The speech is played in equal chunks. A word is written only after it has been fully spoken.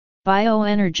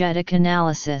Bioenergetic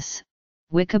analysis,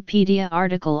 Wikipedia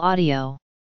article audio.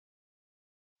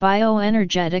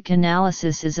 Bioenergetic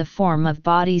analysis is a form of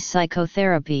body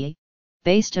psychotherapy,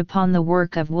 based upon the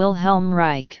work of Wilhelm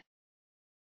Reich.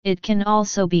 It can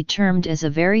also be termed as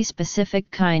a very specific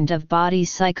kind of body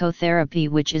psychotherapy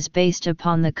which is based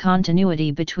upon the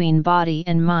continuity between body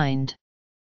and mind.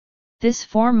 This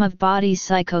form of body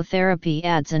psychotherapy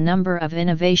adds a number of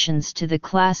innovations to the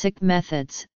classic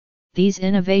methods. These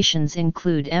innovations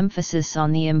include emphasis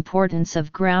on the importance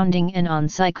of grounding and on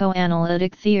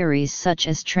psychoanalytic theories such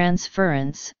as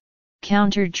transference,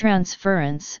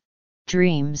 countertransference,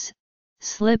 dreams,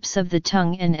 slips of the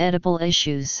tongue and Oedipal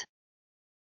issues.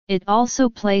 It also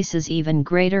places even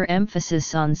greater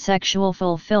emphasis on sexual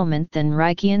fulfillment than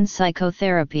Reichian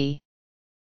psychotherapy.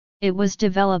 It was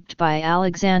developed by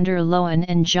Alexander Lowen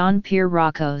and Jean-Pierre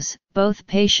Roccos, both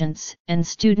patients and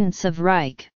students of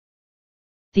Reich.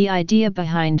 The idea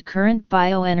behind current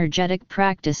bioenergetic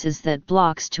practice is that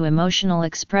blocks to emotional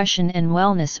expression and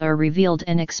wellness are revealed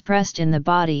and expressed in the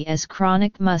body as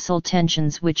chronic muscle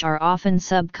tensions which are often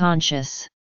subconscious.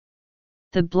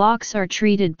 The blocks are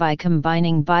treated by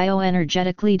combining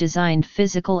bioenergetically designed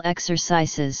physical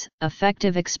exercises,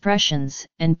 affective expressions,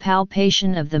 and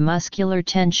palpation of the muscular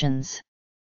tensions.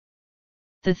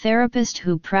 The therapist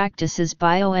who practices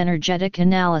bioenergetic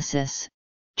analysis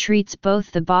treats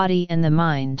both the body and the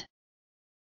mind.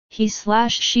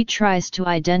 He/she tries to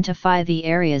identify the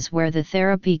areas where the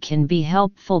therapy can be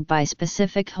helpful by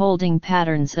specific holding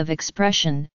patterns of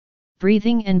expression,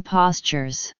 breathing and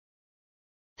postures.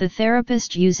 The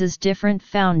therapist uses different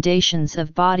foundations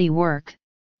of body work,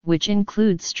 which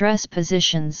include stress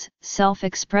positions,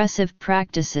 self-expressive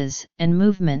practices, and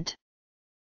movement.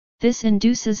 This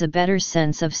induces a better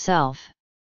sense of self.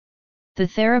 The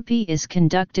therapy is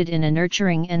conducted in a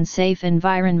nurturing and safe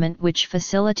environment which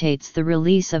facilitates the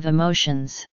release of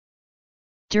emotions.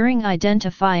 During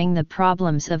identifying the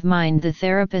problems of mind, the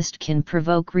therapist can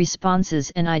provoke responses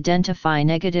and identify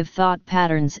negative thought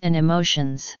patterns and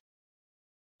emotions.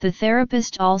 The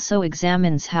therapist also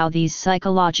examines how these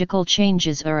psychological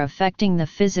changes are affecting the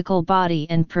physical body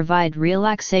and provide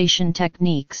relaxation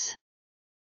techniques.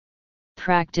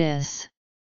 Practice.